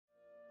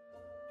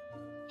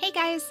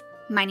Hey guys,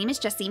 my name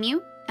is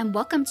JessiMew, and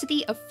welcome to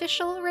the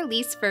official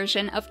release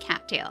version of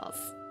Cattails.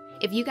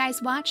 If you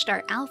guys watched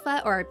our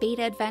alpha or our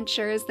beta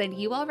adventures, then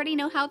you already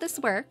know how this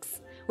works.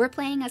 We're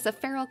playing as a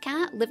feral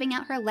cat living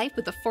out her life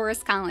with a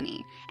forest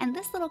colony, and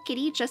this little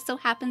kitty just so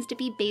happens to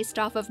be based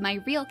off of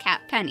my real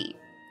cat, Penny.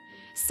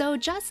 So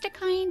just to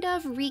kind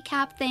of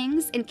recap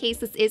things, in case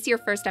this is your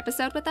first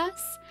episode with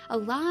us, a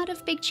lot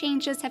of big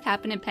changes have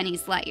happened in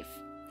Penny's life.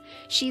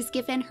 She's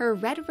given her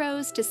red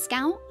rose to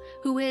Scout,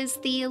 who is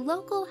the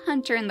local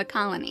hunter in the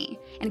colony,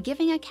 and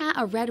giving a cat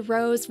a red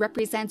rose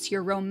represents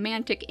your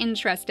romantic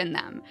interest in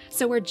them,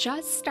 so we're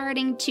just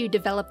starting to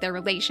develop their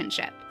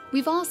relationship.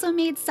 We've also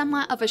made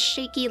somewhat of a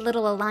shaky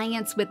little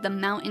alliance with the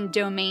mountain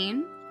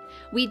domain.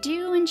 We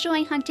do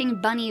enjoy hunting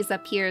bunnies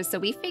up here, so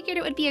we figured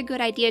it would be a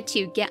good idea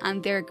to get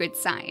on their good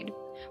side.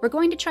 We're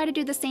going to try to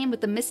do the same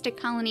with the Mystic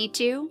Colony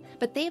too,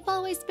 but they've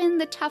always been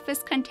the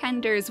toughest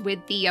contenders with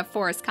the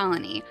Forest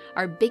Colony,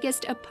 our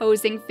biggest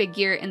opposing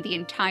figure in the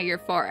entire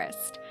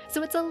forest.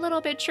 So it's a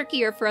little bit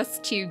trickier for us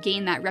to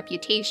gain that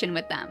reputation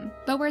with them.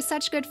 But we're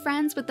such good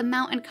friends with the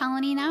Mountain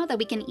Colony now that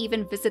we can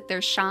even visit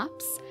their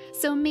shops,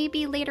 so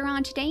maybe later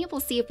on today we'll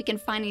see if we can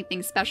find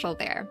anything special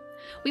there.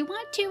 We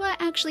want to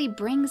actually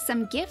bring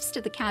some gifts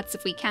to the cats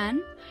if we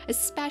can,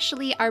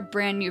 especially our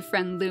brand new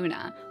friend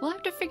Luna. We'll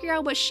have to figure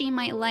out what she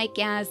might like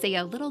as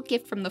a little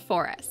gift from the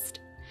forest.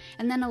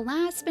 And then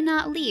last but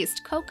not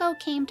least, Coco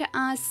came to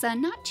us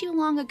not too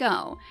long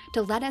ago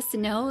to let us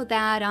know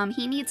that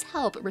he needs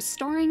help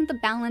restoring the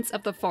balance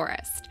of the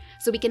forest,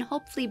 so we can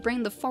hopefully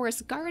bring the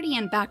forest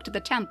guardian back to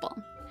the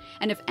temple.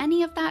 And if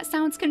any of that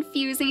sounds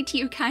confusing to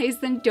you guys,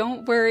 then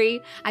don't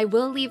worry. I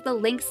will leave the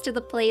links to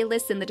the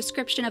playlist in the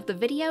description of the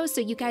video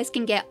so you guys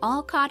can get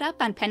all caught up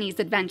on Penny's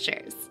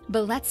adventures.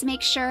 But let's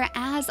make sure,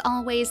 as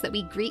always, that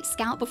we greet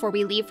Scout before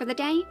we leave for the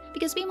day,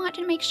 because we want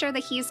to make sure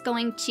that he's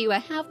going to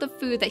have the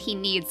food that he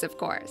needs, of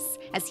course,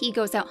 as he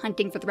goes out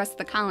hunting for the rest of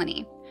the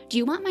colony. Do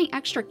you want my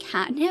extra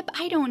catnip?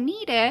 I don't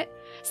need it.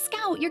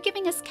 Scout, you're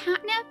giving us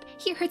catnip?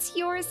 Here, it's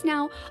yours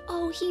now.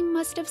 Oh, he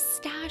must have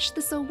stashed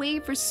this away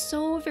for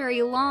so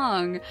very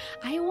long.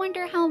 I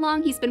wonder how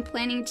long he's been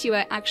planning to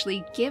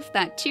actually give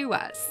that to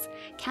us.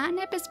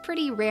 Catnip is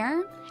pretty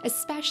rare,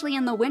 especially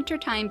in the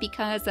wintertime,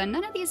 because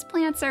none of these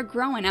plants are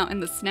growing out in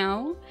the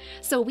snow.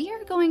 So we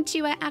are going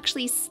to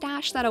actually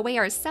stash that away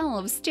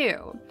ourselves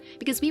too,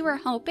 because we were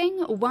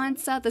hoping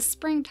once the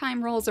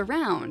springtime rolls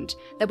around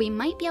that we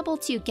might be able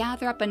to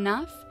gather up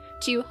enough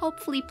to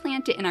hopefully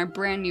plant it in our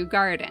brand new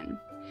garden.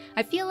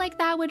 I feel like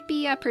that would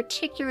be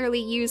particularly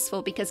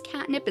useful because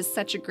catnip is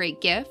such a great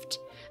gift.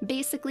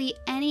 Basically,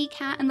 any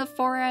cat in the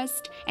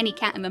forest, any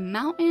cat in the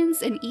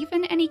mountains, and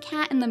even any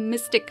cat in the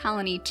Mystic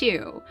Colony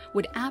too,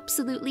 would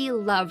absolutely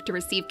love to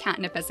receive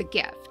catnip as a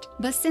gift.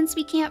 But since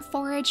we can't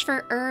forage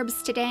for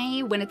herbs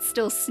today when it's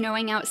still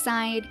snowing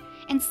outside,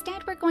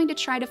 instead we're going to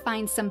try to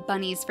find some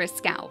bunnies for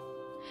Scout.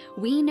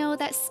 We know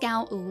that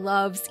Scout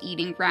loves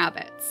eating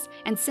rabbits,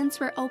 and since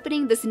we're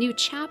opening this new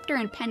chapter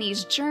in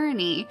Penny's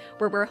journey,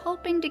 where we're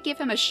hoping to give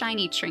him a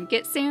shiny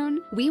trinket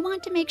soon, we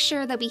want to make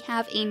sure that we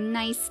have a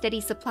nice steady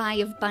supply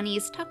of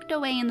bunnies tucked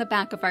away in the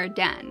back of our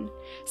den.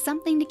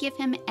 Something to give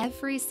him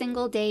every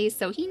single day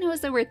so he knows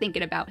that we're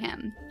thinking about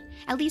him.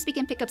 At least we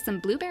can pick up some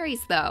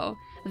blueberries though.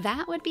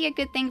 That would be a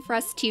good thing for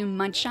us to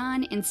munch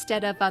on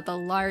instead of the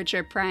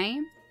larger prey.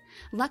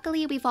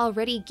 Luckily, we've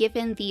already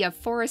given the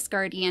Forest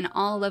Guardian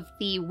all of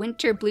the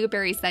winter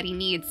blueberries that he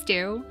needs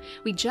too.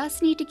 We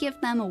just need to give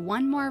them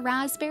one more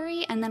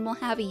raspberry and then we'll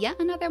have yet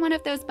another one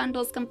of those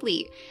bundles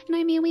complete. And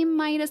I mean, we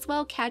might as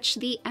well catch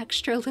the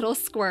extra little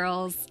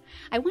squirrels.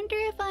 I wonder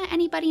if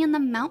anybody in the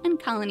mountain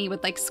colony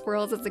would like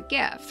squirrels as a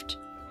gift.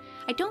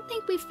 I don't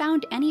think we've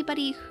found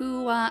anybody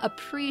who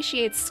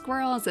appreciates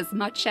squirrels as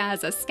much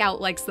as a Scout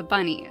likes the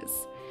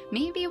bunnies.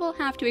 Maybe we'll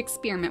have to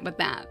experiment with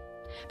that.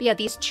 But yeah,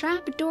 these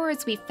trap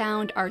doors we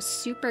found are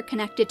super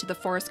connected to the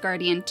Forest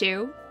Guardian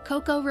too.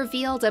 Coco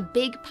revealed a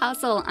big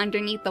puzzle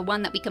underneath the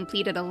one that we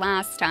completed the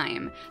last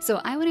time, so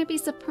I wouldn't be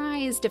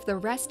surprised if the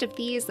rest of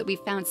these that we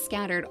found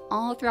scattered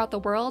all throughout the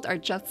world are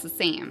just the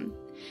same.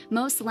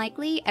 Most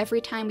likely, every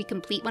time we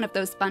complete one of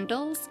those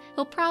bundles,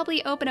 he'll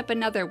probably open up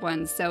another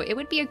one, so it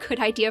would be a good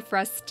idea for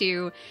us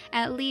to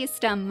at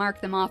least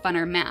mark them off on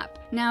our map.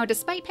 Now,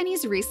 despite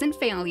Penny's recent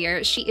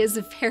failure, she is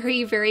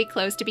very, very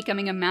close to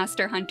becoming a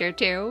master hunter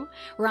too.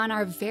 We're on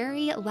our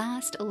very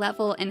last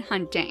level in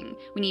hunting.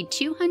 We need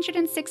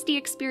 260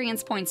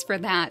 experience points for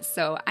that,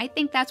 so I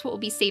think that's what we'll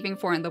be saving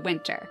for in the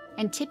winter.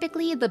 And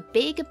typically, the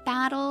big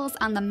battles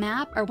on the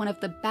map are one of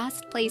the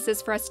best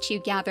places for us to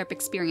gather up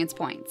experience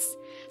points.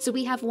 So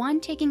we have one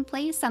taking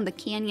place on the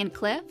canyon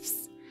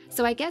cliffs,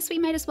 so I guess we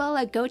might as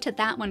well go to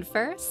that one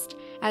first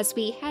as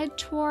we head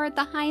toward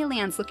the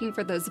highlands looking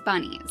for those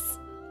bunnies.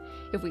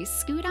 If we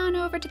scoot on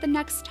over to the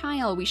next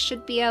tile, we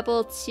should be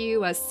able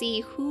to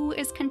see who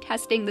is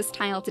contesting this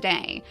tile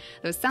today.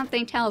 Though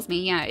something tells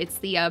me, yeah, it's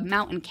the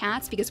mountain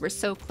cats because we're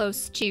so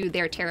close to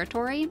their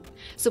territory.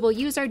 So we'll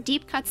use our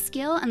deep cut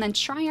skill and then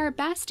try our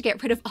best to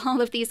get rid of all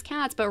of these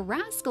cats, but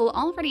Rascal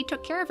already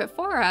took care of it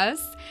for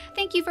us.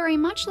 Thank you very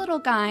much, little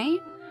guy.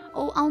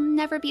 "Oh, I'll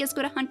never be as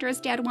good a hunter as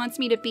Dad wants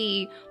me to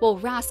be." Well,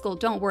 Rascal,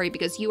 don't worry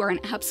because you are an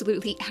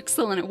absolutely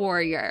excellent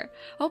warrior.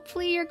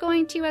 Hopefully you're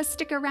going to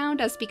stick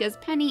around us because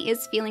Penny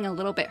is feeling a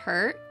little bit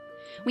hurt.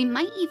 We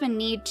might even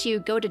need to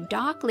go to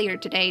Doc later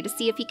today to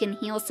see if he can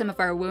heal some of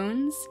our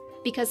wounds,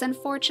 because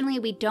unfortunately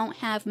we don't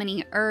have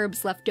many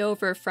herbs left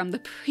over from the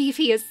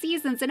previous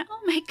seasons, and oh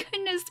my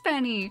goodness,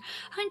 Penny,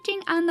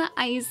 hunting on the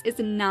ice is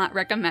not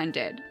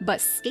recommended.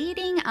 But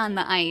skating on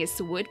the ice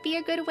would be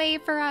a good way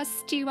for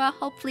us to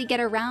hopefully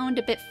get around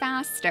a bit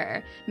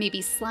faster,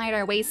 maybe slide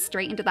our way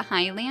straight into the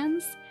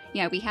highlands.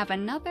 Yeah, we have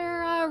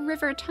another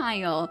river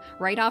tile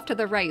right off to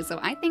the right, so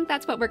I think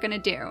that's what we're gonna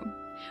do.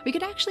 We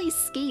could actually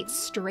skate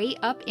straight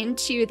up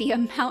into the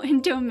mountain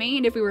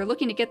domain if we were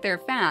looking to get there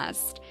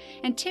fast.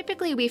 And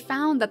typically we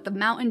found that the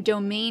mountain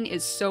domain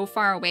is so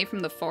far away from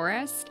the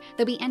forest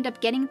that we end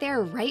up getting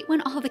there right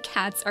when all the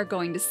cats are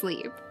going to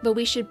sleep. But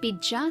we should be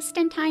just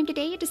in time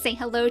today to say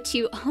hello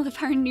to all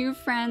of our new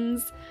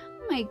friends.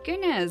 Oh my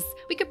goodness,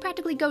 we could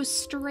practically go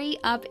straight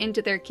up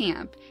into their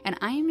camp, and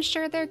I'm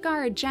sure their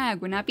guard,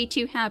 Jag, would not be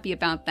too happy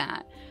about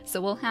that. So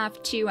we'll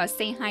have to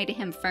say hi to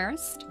him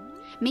first.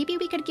 Maybe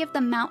we could give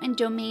the mountain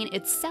domain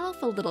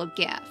itself a little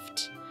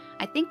gift.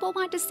 I think we'll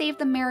want to save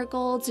the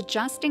marigolds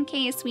just in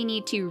case we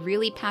need to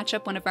really patch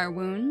up one of our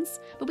wounds,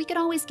 but we could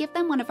always give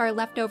them one of our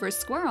leftover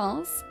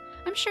squirrels.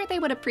 I'm sure they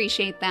would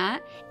appreciate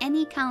that.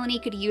 Any colony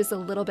could use a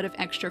little bit of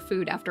extra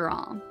food after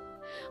all.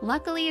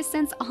 Luckily,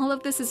 since all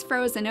of this is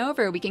frozen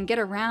over, we can get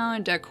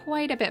around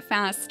quite a bit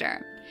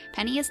faster.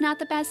 Penny is not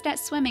the best at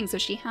swimming, so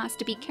she has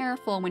to be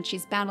careful when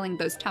she's battling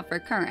those tougher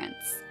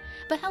currents.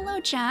 But hello,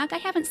 Jack, I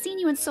haven't seen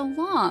you in so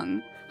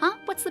long. Huh?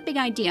 What's the big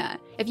idea?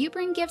 If you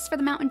bring gifts for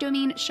the mountain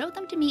domain, show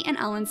them to me and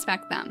I'll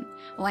inspect them.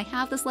 Well, I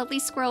have this lovely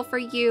squirrel for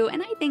you,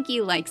 and I think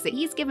he likes it.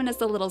 He's given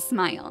us a little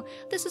smile.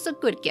 This is a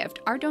good gift.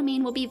 Our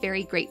domain will be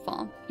very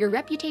grateful. Your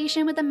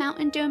reputation with the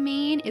mountain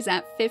domain is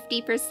at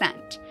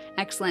 50%.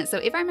 Excellent. So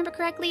if I remember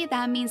correctly,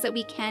 that means that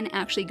we can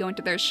actually go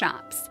into their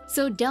shops.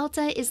 So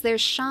Delta is their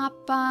shop,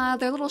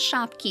 their little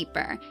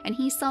shopkeeper, and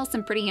he sells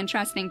some pretty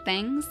interesting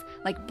things,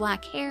 like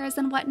black hairs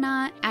and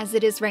whatnot. As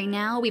it is right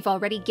now, we've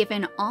already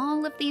given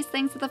all of these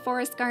things to the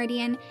Forest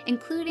Guardian,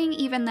 including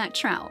even that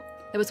trout.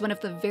 That was one of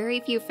the very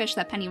few fish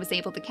that Penny was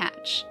able to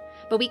catch.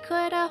 But we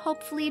could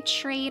hopefully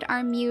trade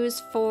our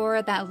mews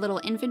for that little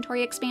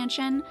inventory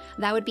expansion.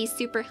 That would be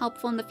super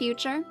helpful in the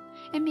future.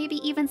 And maybe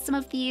even some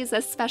of these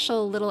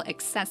special little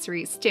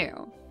accessories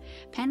too.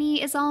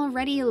 Penny is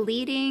already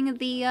leading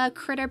the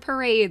critter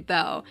parade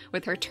though,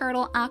 with her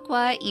turtle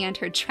Aqua and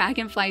her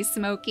dragonfly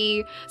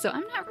Smokey, so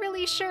I'm not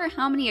really sure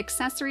how many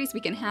accessories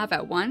we can have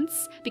at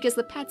once, because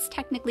the pets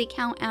technically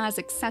count as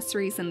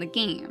accessories in the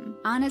game.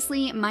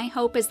 Honestly, my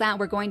hope is that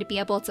we're going to be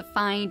able to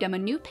find a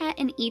new pet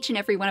in each and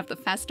every one of the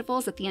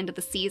festivals at the end of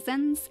the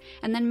seasons,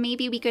 and then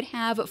maybe we could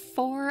have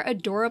 4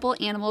 adorable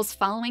animals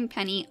following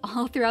Penny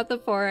all throughout the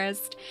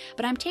forest.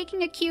 But I'm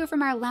taking a cue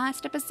from our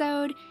last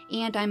episode,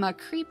 and I'm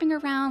creeping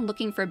around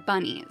looking for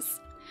bunnies.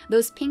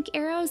 Those pink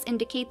arrows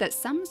indicate that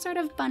some sort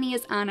of bunny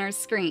is on our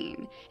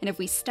screen, and if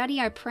we study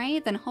our prey,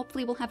 then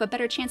hopefully we'll have a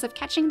better chance of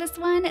catching this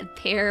one.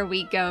 There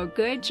we go.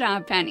 Good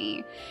job,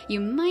 Penny. You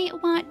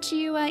might want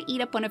to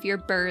eat up one of your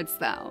birds,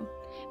 though.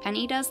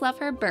 Penny does love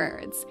her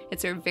birds.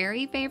 It's her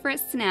very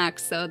favorite snack,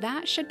 so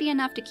that should be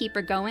enough to keep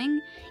her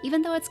going,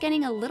 even though it's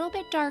getting a little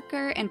bit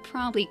darker and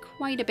probably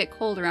quite a bit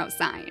colder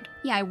outside.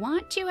 Yeah, I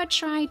want to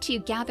try to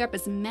gather up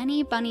as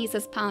many bunnies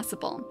as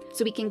possible,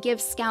 so we can give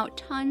Scout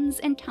tons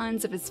and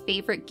tons of his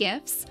favorite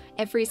gifts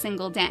every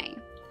single day.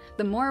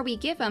 The more we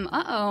give him,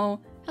 hello,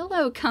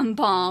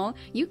 Gumball,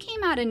 you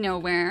came out of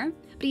nowhere.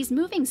 But he's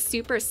moving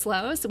super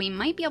slow, so we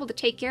might be able to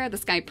take care of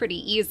this guy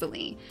pretty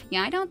easily.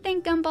 Yeah, I don't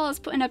think Gumball is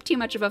putting up too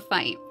much of a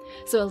fight.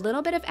 So a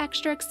little bit of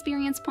extra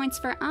experience points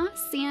for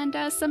us, and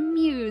some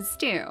mews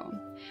too.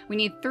 We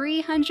need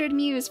 300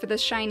 mews for the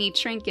shiny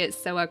trinket,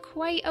 so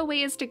quite a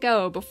ways to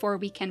go before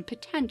we can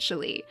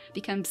potentially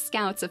become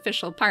Scout's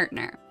official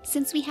partner.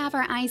 Since we have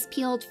our eyes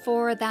peeled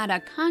for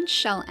that conch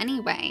shell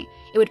anyway,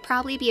 it would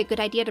probably be a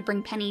good idea to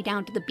bring Penny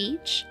down to the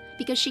beach,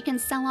 because she can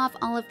sell off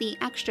all of the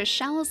extra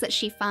shells that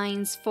she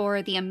finds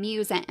for the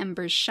mews at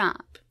Ember's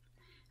shop.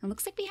 It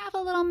looks like we have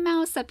a little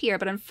mouse up here,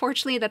 but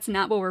unfortunately that's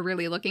not what we're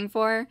really looking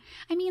for.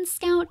 I mean,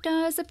 Scout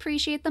does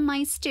appreciate the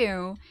mice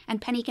too, and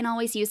Penny can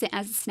always use it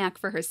as a snack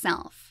for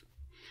herself.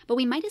 But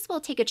we might as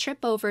well take a trip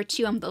over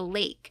to the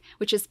lake,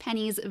 which is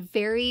Penny's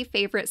very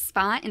favorite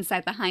spot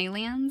inside the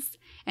Highlands.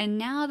 And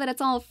now that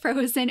it's all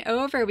frozen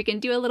over, we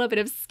can do a little bit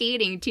of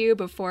skating too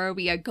before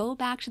we go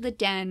back to the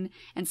den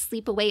and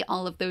sleep away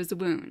all of those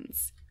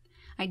wounds.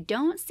 I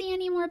don't see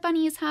any more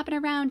bunnies hopping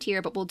around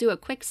here, but we'll do a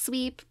quick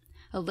sweep,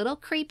 a little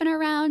creeping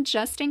around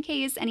just in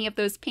case any of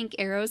those pink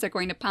arrows are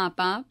going to pop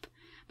up.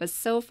 But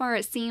so far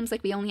it seems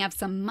like we only have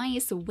some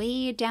mice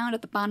way down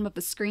at the bottom of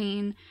the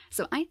screen,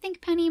 so I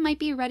think Penny might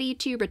be ready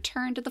to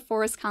return to the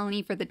forest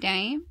colony for the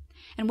day.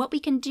 And what we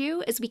can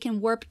do is we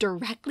can warp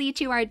directly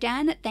to our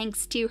den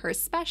thanks to her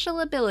special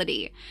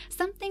ability,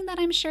 something that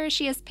I'm sure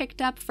she has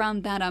picked up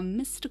from that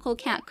mystical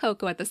cat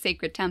Coco at the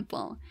Sacred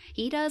Temple.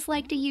 He does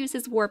like to use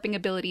his warping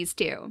abilities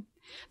too.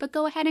 But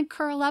go ahead and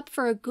curl up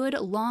for a good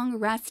long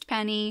rest,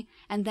 Penny,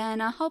 and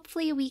then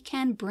hopefully we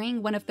can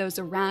bring one of those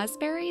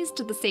raspberries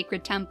to the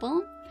Sacred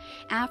Temple.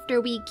 After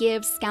we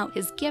give Scout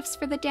his gifts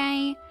for the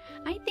day,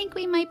 I think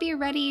we might be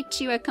ready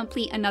to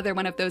complete another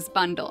one of those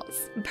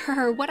bundles.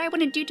 Brr, what I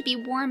wouldn't do to be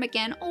warm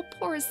again. Oh,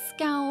 poor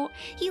Scout.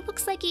 He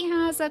looks like he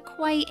has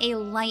quite a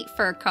light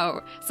fur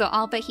coat, so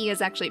I'll bet he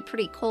is actually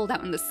pretty cold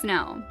out in the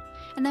snow.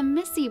 And then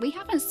Missy, we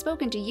haven't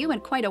spoken to you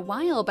in quite a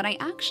while, but I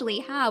actually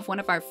have one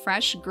of our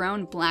fresh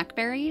grown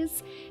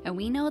blackberries, and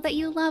we know that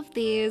you love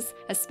these,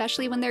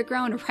 especially when they're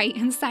grown right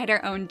inside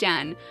our own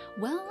den.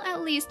 Well,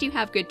 at least you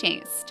have good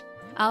taste.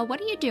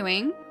 What are you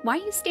doing? Why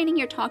are you standing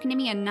here talking to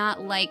me and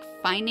not, like,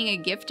 finding a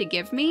gift to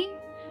give me?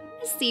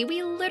 Missy,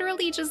 we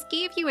literally just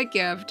gave you a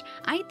gift.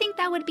 I think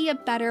that would be a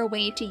better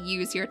way to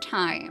use your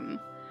time.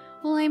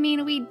 Well, I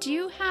mean, we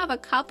do have a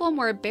couple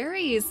more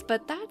berries,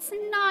 but that's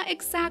not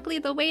exactly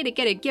the way to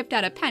get a gift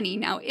out of Penny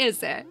now,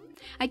 is it?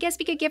 I guess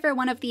we could give her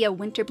one of the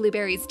winter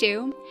blueberries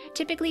too.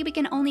 Typically, we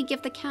can only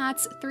give the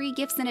cats 3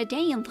 gifts in a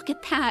day, and look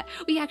at that!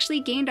 We actually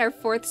gained our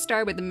 4th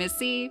star with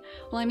Missy.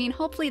 Well, I mean,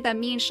 hopefully that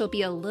means she'll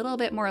be a little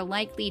bit more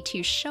likely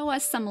to show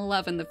us some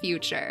love in the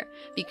future,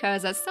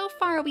 because so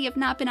far we have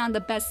not been on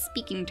the best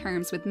speaking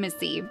terms with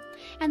Missy.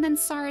 And then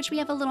Sarge, we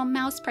have a little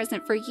mouse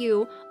present for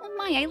you. Oh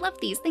my, I love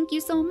these, thank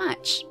you so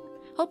much.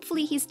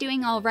 Hopefully he's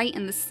doing all right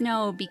in the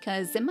snow,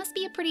 because it must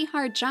be a pretty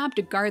hard job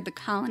to guard the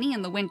colony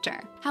in the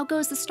winter. How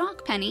goes the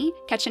stock, Penny?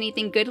 Catch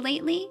anything good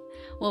lately?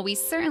 Well, we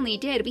certainly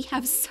did. We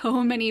have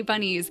so many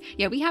bunnies.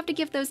 Yeah, we have to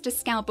give those to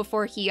Scout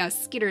before he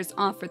skitters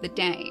off for the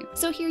day.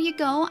 So here you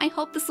go. I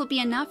hope this will be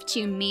enough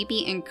to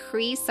maybe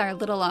increase our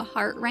little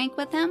heart rank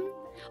with him.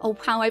 Oh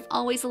wow, I've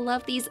always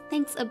loved these.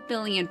 Thanks a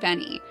billion,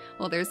 Penny.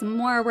 Well, there's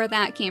more where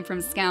that came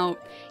from,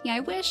 Scout. Yeah, I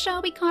wish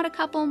we caught a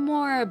couple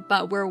more,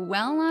 but we're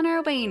well on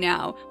our way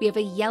now. We have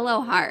a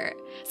yellow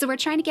heart. So we're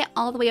trying to get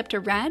all the way up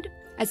to red.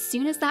 As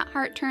soon as that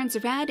heart turns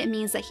red, it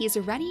means that he's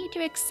ready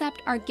to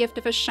accept our gift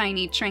of a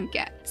shiny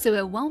trinket. So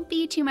it won't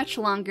be too much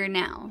longer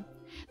now.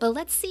 But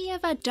let's see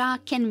if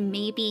Doc can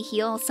maybe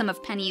heal some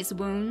of Penny's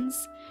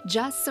wounds,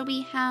 just so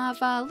we have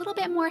a little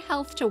bit more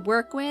health to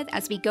work with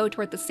as we go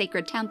toward the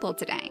Sacred Temple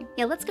today.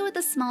 Yeah, let's go with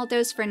the small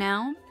dose for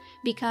now,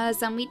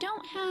 because we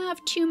don't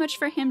have too much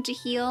for him to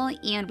heal,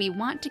 and we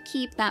want to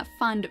keep that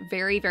fund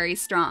very, very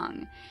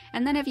strong.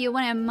 And then if you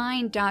wouldn't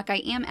mind, Doc,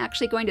 I am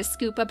actually going to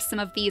scoop up some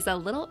of these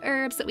little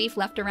herbs that we've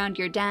left around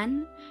your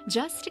den,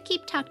 just to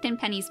keep tucked in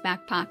Penny's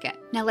back pocket.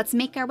 Now let's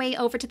make our way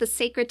over to the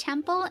Sacred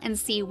Temple and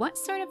see what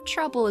sort of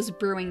trouble is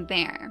brewing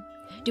there.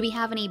 Do we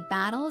have any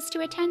battles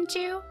to attend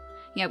to?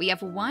 Yeah, we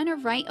have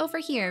one right over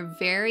here,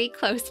 very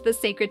close to the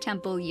Sacred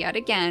Temple yet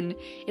again.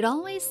 It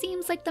always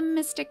seems like the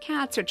Mystic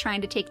Cats are trying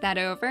to take that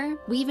over.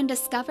 We even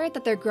discovered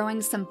that they're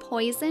growing some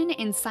poison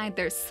inside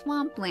their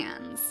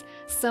swamplands.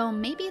 So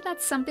maybe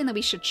that's something that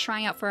we should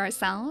try out for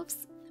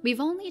ourselves.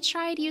 We've only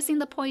tried using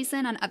the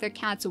poison on other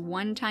cats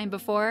one time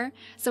before,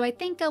 so I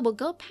think we'll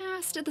go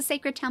past the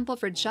Sacred Temple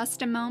for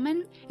just a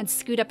moment and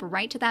scoot up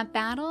right to that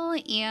battle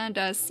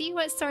and see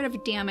what sort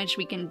of damage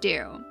we can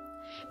do.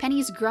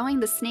 Penny's growing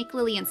the snake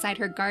lily inside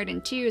her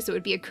garden too, so it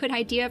would be a good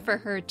idea for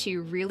her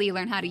to really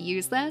learn how to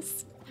use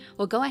this.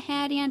 We'll go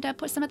ahead and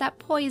put some of that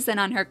poison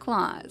on her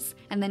claws,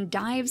 and then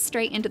dive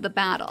straight into the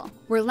battle.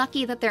 We're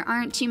lucky that there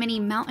aren't too many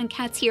mountain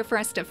cats here for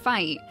us to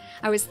fight.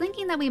 I was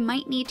thinking that we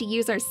might need to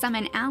use our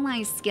Summon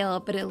Allies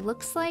skill, but it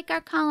looks like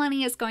our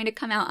colony is going to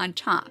come out on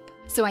top.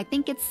 So I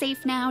think it's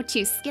safe now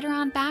to skitter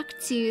on back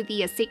to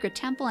the Sacred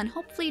Temple and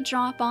hopefully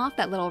drop off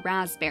that little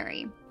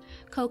raspberry.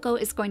 Coco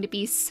is going to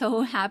be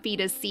so happy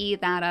to see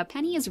that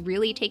Penny is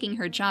really taking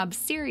her job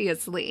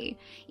seriously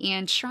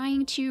and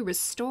trying to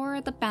restore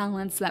the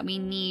balance that we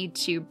need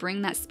to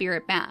bring that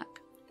spirit back.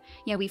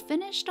 Yeah, we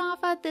finished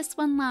off this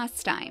one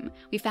last time.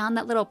 We found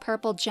that little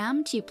purple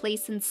gem to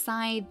place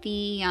inside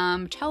the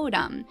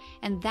totem,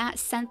 and that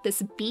sent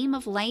this beam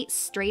of light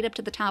straight up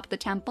to the top of the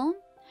temple.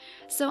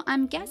 So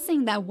I'm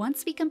guessing that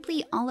once we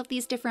complete all of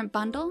these different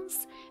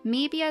bundles,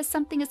 maybe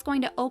something is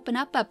going to open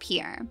up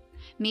here.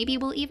 Maybe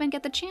we'll even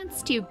get the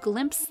chance to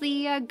glimpse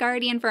the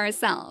Guardian for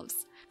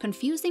ourselves.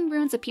 Confusing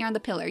runes appear on the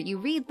pillar. You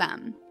read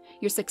them.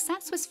 Your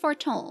success was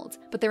foretold,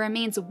 but there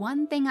remains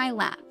one thing I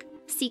lack.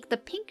 Seek the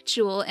pink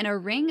jewel in a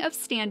ring of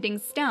standing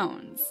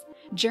stones.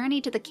 Journey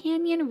to the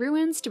canyon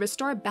ruins to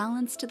restore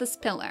balance to this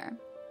pillar.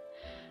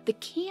 The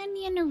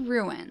canyon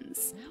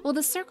ruins. Well,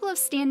 the circle of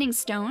standing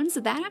stones,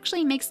 that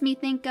actually makes me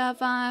think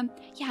of,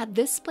 yeah,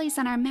 this place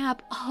on our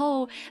map.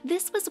 Oh,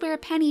 this was where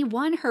Penny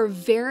won her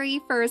very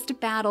first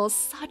battle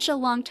such a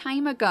long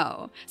time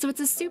ago. So it's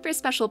a super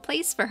special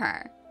place for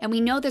her. And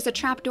we know there's a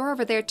trapdoor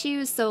over there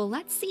too, so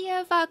let's see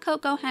if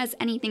Coco has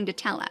anything to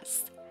tell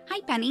us.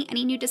 Hi, Penny,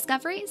 any new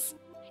discoveries?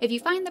 If you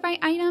find the right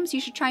items,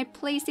 you should try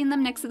placing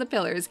them next to the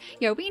pillars.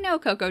 Yeah, we know,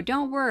 Coco,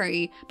 don't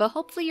worry, but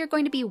hopefully you're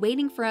going to be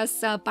waiting for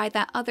us by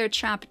that other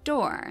trap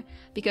door,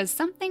 because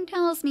something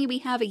tells me we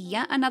have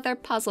yet another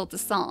puzzle to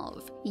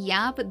solve.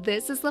 Yep,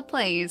 this is the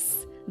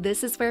place.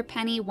 This is where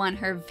Penny won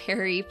her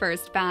very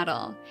first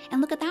battle. And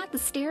look at that, the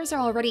stairs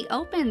are already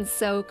open,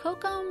 so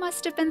Coco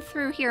must have been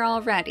through here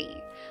already.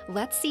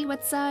 Let's see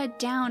what's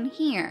down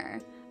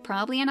here.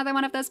 Probably another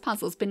one of those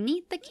puzzles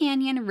beneath the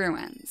canyon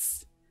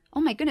ruins.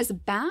 Oh my goodness,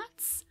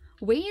 bats?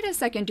 Wait a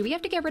second, do we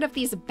have to get rid of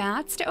these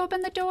bats to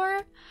open the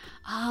door?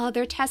 Oh,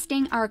 they're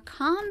testing our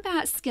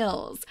combat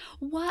skills.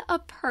 What a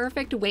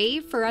perfect way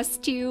for us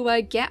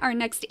to get our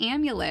next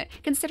amulet,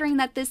 considering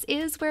that this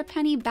is where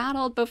Penny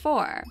battled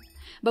before.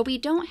 But we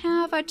don't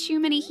have too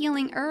many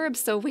healing herbs,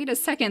 so wait a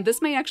second, this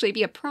might actually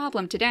be a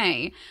problem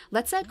today.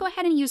 Let's go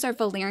ahead and use our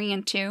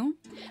Valerian too.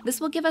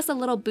 This will give us a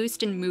little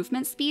boost in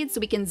movement speed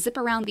so we can zip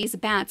around these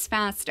bats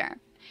faster.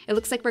 It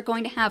looks like we're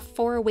going to have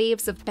 4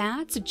 waves of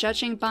bats,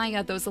 judging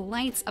by those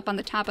lights up on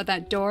the top of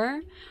that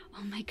door.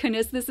 Oh my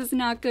goodness, this is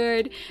not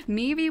good.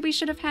 Maybe we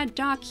should have had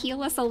Doc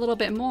heal us a little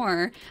bit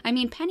more. I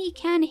mean, Penny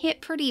can hit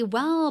pretty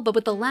well, but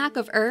with the lack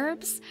of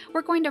herbs,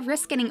 we're going to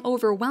risk getting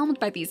overwhelmed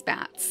by these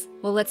bats.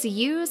 Well, let's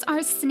use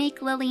our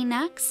Snake Lily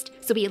next,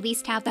 so we at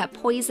least have that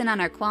poison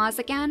on our claws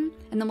again,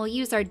 and then we'll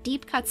use our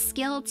Deep Cut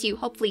skill to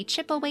hopefully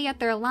chip away at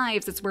their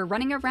lives as we're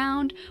running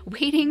around,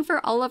 waiting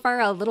for all of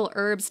our little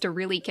herbs to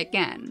really kick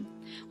in.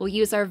 We'll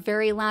use our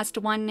very last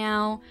one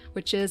now,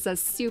 which is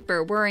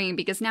super worrying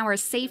because now our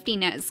safety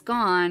net is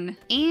gone.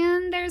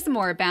 And there's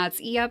more bats.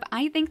 Yep,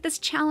 I think this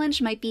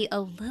challenge might be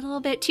a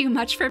little bit too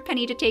much for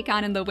Penny to take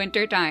on in the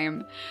winter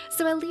time.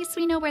 So at least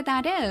we know where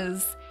that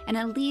is. And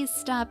at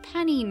least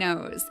Penny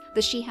knows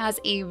that she has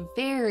a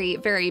very,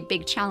 very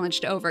big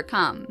challenge to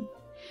overcome.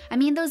 I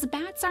mean, those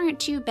bats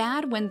aren't too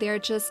bad when they're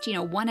just,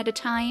 one at a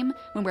time,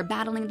 when we're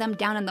battling them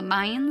down in the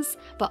mines,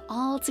 but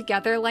all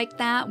together like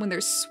that, when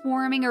they're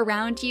swarming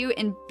around you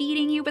and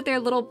beating you with their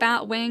little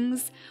bat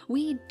wings,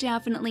 we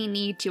definitely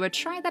need to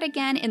try that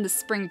again in the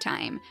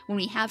springtime, when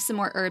we have some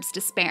more herbs to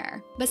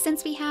spare. But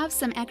since we have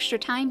some extra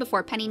time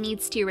before Penny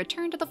needs to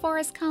return to the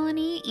forest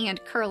colony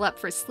and curl up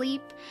for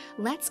sleep,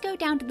 let's go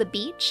down to the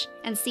beach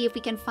and see if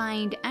we can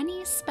find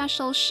any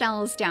special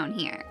shells down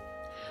here.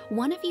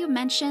 One of you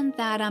mentioned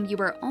that you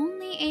were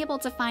only able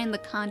to find the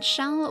conch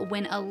shell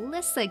when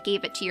Alyssa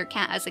gave it to your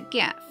cat as a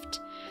gift.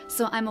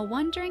 So I'm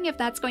wondering if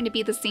that's going to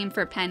be the same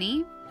for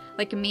Penny.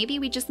 Like maybe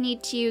we just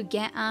need to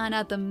get on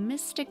the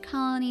Mystic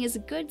Colony's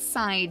good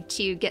side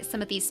to get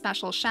some of these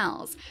special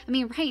shells. I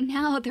mean, right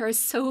now there are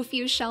so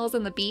few shells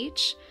on the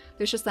beach.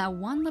 There's just that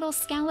one little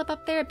scallop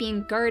up there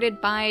being guarded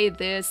by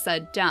this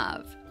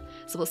dove.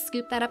 So we'll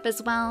scoop that up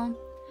as well.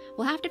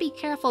 We'll have to be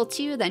careful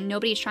too that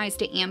nobody tries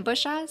to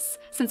ambush us.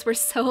 Since we're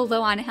so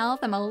low on health,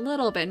 I'm a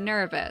little bit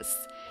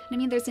nervous. I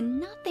mean, there's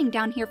nothing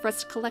down here for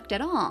us to collect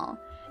at all.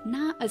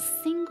 Not a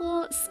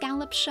single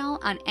scallop shell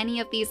on any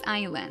of these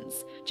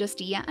islands.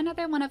 Just yet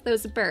another one of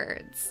those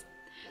birds.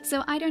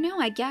 So I don't know,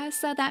 I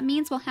guess that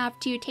means we'll have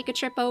to take a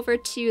trip over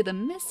to the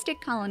Mystic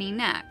Colony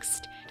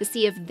next to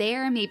see if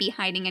they're maybe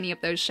hiding any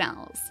of those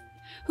shells.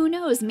 Who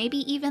knows, maybe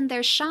even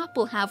their shop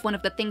will have one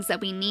of the things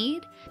that we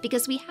need,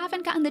 because we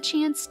haven't gotten the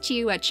chance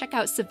to check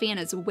out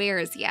Savannah's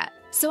wares yet.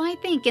 So I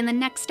think in the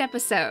next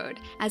episode,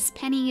 as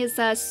Penny's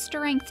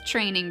strength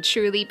training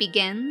truly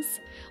begins,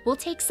 we'll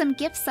take some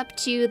gifts up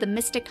to the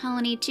Mystic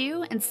Colony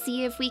too and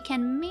see if we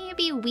can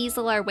maybe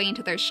weasel our way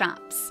into their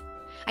shops.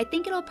 I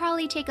think it'll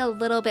probably take a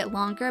little bit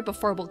longer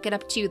before we'll get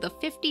up to the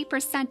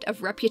 50%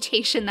 of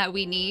reputation that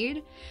we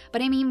need.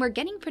 But I mean, we're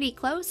getting pretty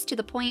close to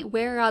the point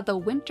where the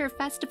Winter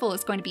Festival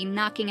is going to be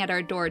knocking at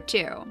our door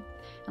too.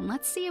 And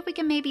let's see if we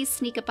can maybe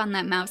sneak up on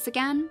that mouse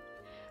again.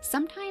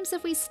 Sometimes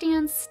if we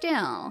stand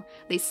still,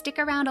 they stick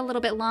around a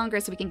little bit longer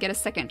so we can get a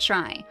second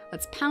try.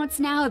 Let's pounce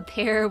now.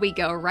 There we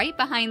go, right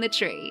behind the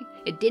tree.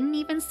 It didn't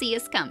even see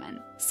us coming.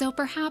 So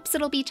perhaps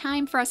it'll be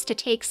time for us to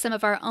take some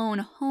of our own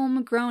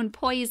homegrown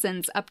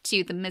poisons up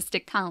to the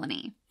Mystic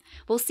Colony.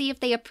 We'll see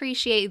if they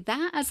appreciate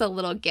that as a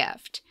little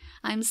gift.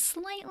 I'm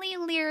slightly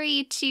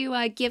leery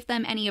to give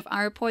them any of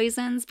our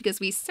poisons because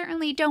we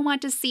certainly don't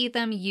want to see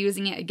them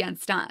using it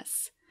against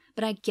us.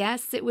 But I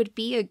guess it would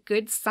be a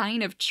good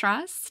sign of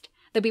trust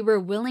that we were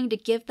willing to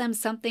give them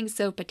something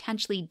so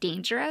potentially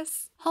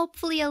dangerous.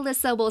 Hopefully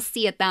Alyssa will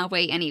see it that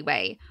way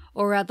anyway,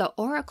 or the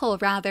Oracle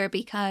rather,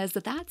 because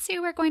that's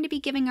who we're going to be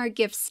giving our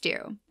gifts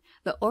to.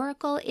 The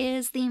Oracle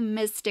is the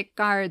Mystic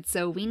Guard,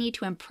 so we need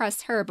to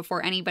impress her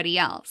before anybody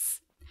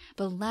else.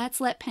 But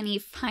let's let Penny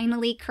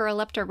finally curl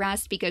up to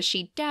rest because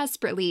she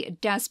desperately,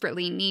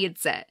 desperately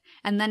needs it.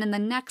 And then in the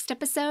next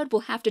episode,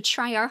 we'll have to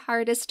try our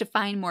hardest to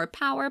find more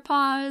power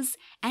paws,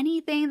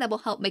 anything that will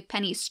help make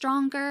Penny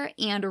stronger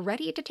and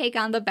ready to take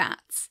on the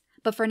bats.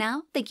 But for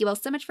now, thank you all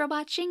so much for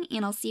watching,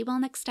 and I'll see you all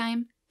next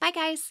time. Bye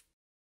guys!